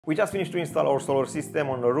We just finished to install our solar system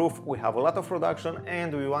on the roof. We have a lot of production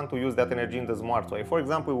and we want to use that energy in the smart way. For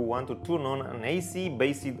example, we want to turn on an AC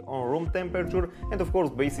based on room temperature and of course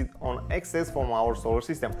based on excess from our solar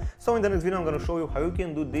system. So in the next video I'm going to show you how you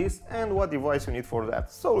can do this and what device you need for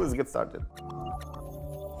that. So let's get started.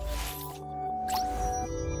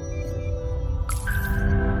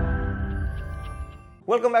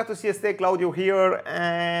 Welcome back to CSTech, Claudio here,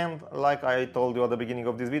 and like I told you at the beginning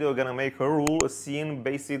of this video, we're gonna make a rule, a scene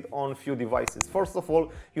based on few devices. First of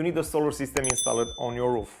all, you need a solar system installed on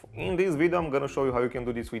your roof. In this video, I'm gonna show you how you can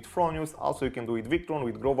do this with Fronius, also you can do it with Victron,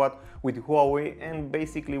 with Grovat, with Huawei, and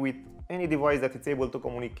basically with any device that is able to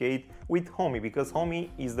communicate with Homey, because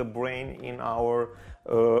Homey is the brain in our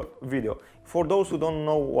video. For those who don't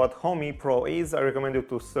know what Homey Pro is, I recommend you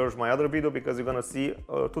to search my other video because you're gonna see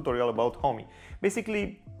a tutorial about Homey.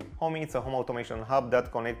 Basically, Homey is a home automation hub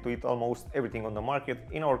that connects with almost everything on the market.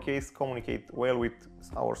 In our case, communicate well with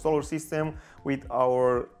our solar system, with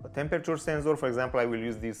our temperature sensor. For example, I will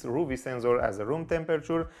use this Ruuvi Sensor as a room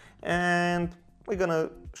temperature, and we're gonna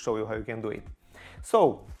show you how you can do it.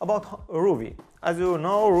 So, about Ruuvi. As you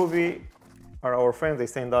know, Ruuvi are our friends. They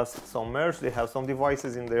send us some merch. They have some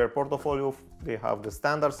devices in their portfolio. They have the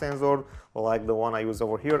standard sensor, like the one I use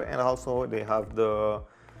over here, and also they have the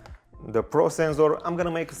Pro sensor. I'm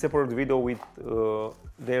gonna make a separate video with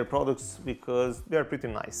their products because they're pretty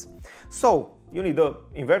nice. So, you need an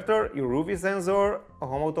inverter, your Ruuvi sensor, a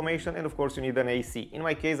home automation, and of course you need an AC. In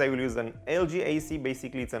my case, I will use an LG AC.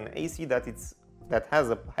 Basically, it's an AC that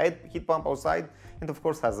has a heat pump outside and of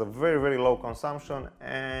course has a very low consumption,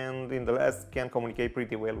 and in the last can communicate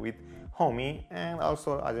pretty well with Homey, and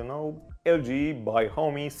also, as you know, LG by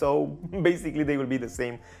Homey, so basically they will be the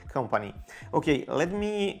same company. Okay, let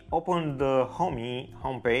me open the Homey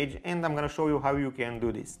homepage and I'm gonna show you how you can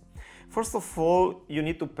do this. First of all, you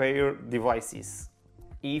need to pair devices.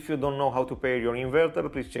 If you don't know how to pair your inverter,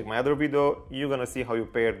 please check my other video. You're gonna see how you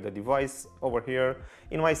pair the device over here.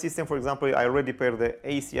 In my system, for example, I already paired the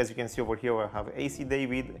AC. As you can see over here, I have AC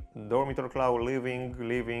David, dormitory cloud,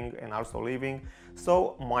 living, and also living.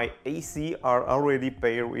 So my AC are already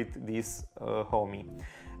paired with this Homey.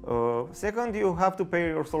 Second, you have to pair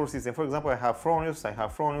your solar system. For example, I have Fronius,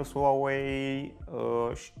 Huawei,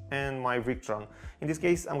 and my Victron. In this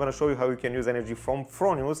case, I'm going to show you how you can use energy from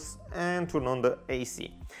Fronius and turn on the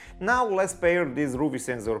AC. Now let's pair this Ruuvi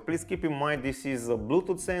sensor. Please keep in mind this is a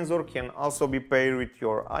Bluetooth sensor, can also be paired with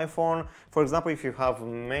your iPhone. For example, if you have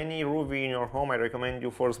many Ruuvi in your home, I recommend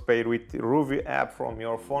you first pair with Ruuvi app from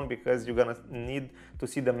your phone because you're gonna need to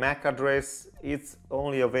see the MAC address. It's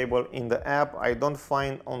only available in the app. I don't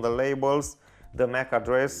find on the labels the MAC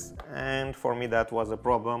address, and for me that was a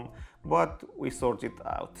problem, but we sort it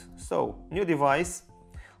out. So, new device,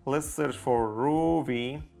 let's search for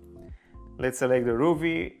Ruuvi. Let's select the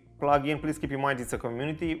Ruuvi plugin. Please keep in mind it's a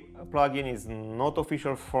community plugin, is not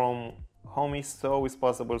official from Homey, so it's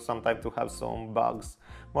possible sometimes to have some bugs.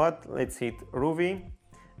 But let's hit Ruuvi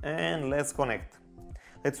and let's connect.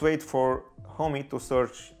 Let's wait for Homey to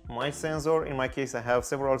search my sensor. In my case, I have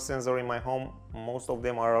several sensors in my home. Most of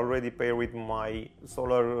them are already paired with my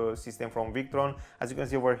solar system from Victron. As you can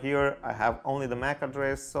see over here, I have only the MAC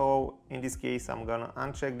address. So in this case, I'm gonna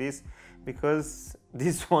uncheck this because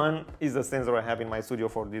this one is the sensor I have in my studio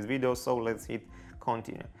for this video. So let's hit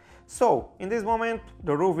continue. So in this moment,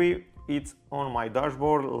 the Ruuvi is on my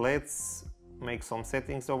dashboard. Let's make some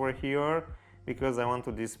settings over here because I want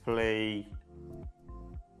to display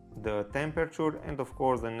the temperature and of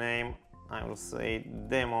course the name. I will say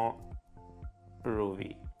demo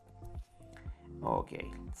Ruuvi.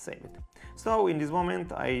 Okay, save it. So in this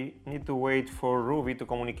moment I need to wait for Ruuvi to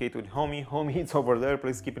communicate with Homey. Homey is over there.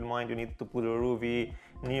 Please keep in mind you need to put a Ruuvi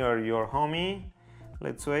near your Homey.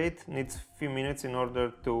 Let's wait, needs a few minutes in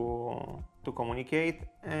order to communicate,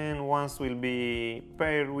 and once we'll be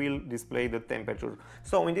paired, we'll display the temperature.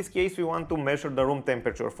 So in this case, we want to measure the room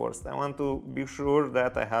temperature first. I want to be sure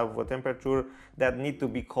that I have a temperature that need to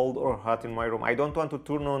be cold or hot in my room. I don't want to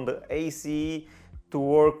turn on the AC to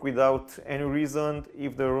work without any reason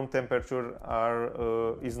if the room temperature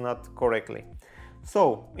is not correctly.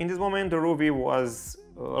 So in this moment, the Ruuvi was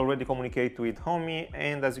already communicate with Homey,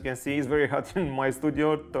 and as you can see, it's very hot in my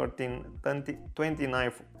studio,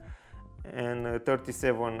 29 and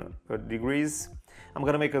 37 degrees. I'm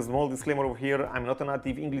gonna make a small disclaimer over here. I'm not a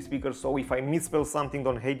native English speaker, so if I misspell something,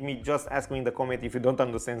 don't hate me, just ask me in the comment if you don't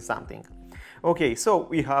understand something. Okay, so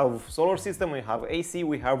we have solar system, we have AC,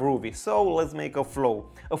 we have Ruuvi. So let's make a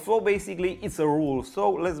flow. A flow basically it's a rule,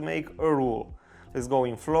 so let's make a rule. Let's go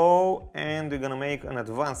in flow, and we're gonna make an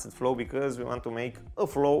advanced flow because we want to make a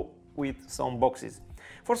flow with some boxes.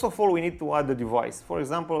 First of all, we need to add the device. For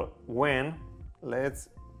example, when let's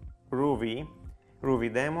Ruuvi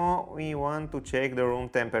demo, we want to check the room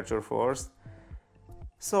temperature first.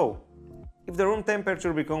 So if the room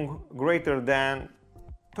temperature becomes greater than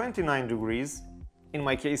 29 degrees, in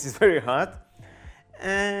my case it's very hot,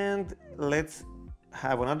 and let's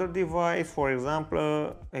have another device. For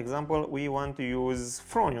example, we want to use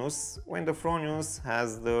Fronius. When the Fronius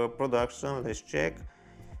has the production, let's check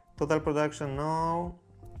total production now.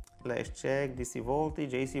 Let's check DC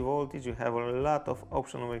voltage, AC voltage. You have a lot of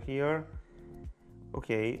options over here.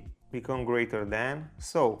 Okay, become greater than.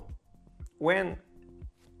 So when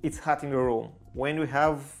it's hot in the room, when we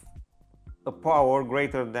have a power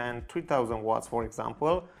greater than 3000 watts, for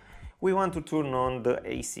example, we want to turn on the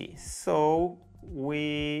AC. So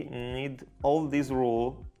we need all these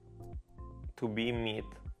rules to be meet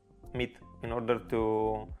in order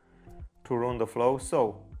to run the flow.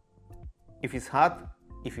 So if it's hot,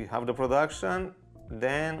 if you have the production,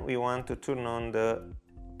 then we want to turn on the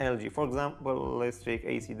LG. For example, let's check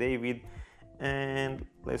AC David and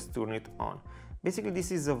let's turn it on. Basically,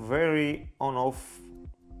 this is a very on-off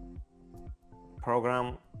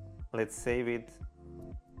program. Let's save it.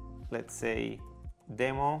 Let's say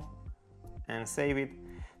demo and save it.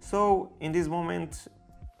 So in this moment,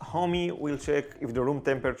 Homey will check if the room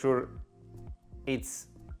temperature it's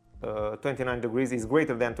 29 degrees, is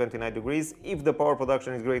greater than 29 degrees. If the power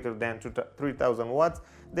production is greater than 3000 watts,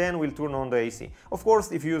 then we'll turn on the AC. Of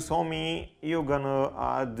course, if you use Homey, you're gonna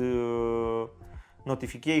add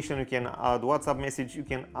notification, you can add WhatsApp message, you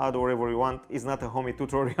can add wherever you want. It's not a Homey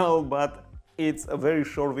tutorial, but it's a very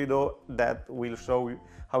short video that will show you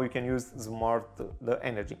how you can use the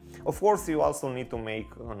energy. Of course, you also need to make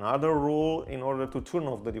another rule in order to turn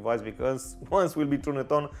off the device, because once we'll be turned it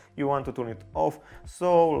on, you want to turn it off.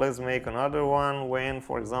 So let's make another one. When,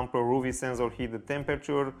 for example, Ruuvi Sensor hit the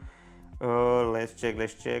temperature, let's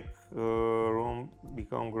check, room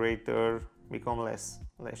become greater, become less.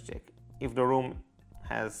 Let's check. If the room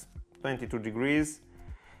has 22 degrees,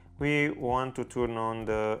 we want to turn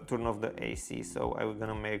off the AC. So I'm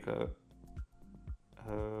gonna make a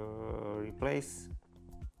replace,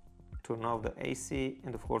 turn off the AC,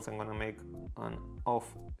 and of course I'm gonna make an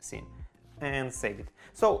off scene and save it.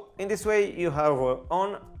 So in this way you have an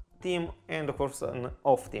on theme and of course an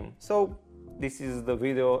off theme. So this is the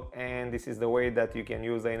video, and this is the way that you can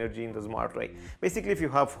use the energy in the smart way. Basically, if you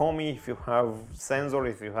have Homey, if you have sensor,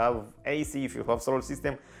 if you have AC, if you have solar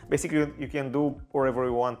system, basically you can do whatever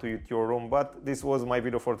you want to your room. But this was my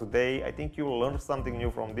video for today. I think you learned something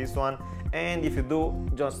new from this one, and if you do,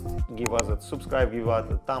 just give us a subscribe, give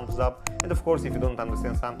us a thumbs up, and of course if you don't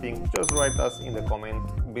understand something, just write us in the comment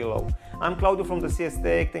below. I'm Claudio from the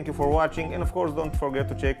CSTech. Thank you for watching, and of course don't forget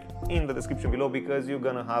to check in the description below, because you're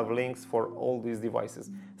gonna have links for all these devices.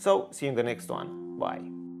 So see you in the next one.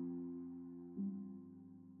 Bye.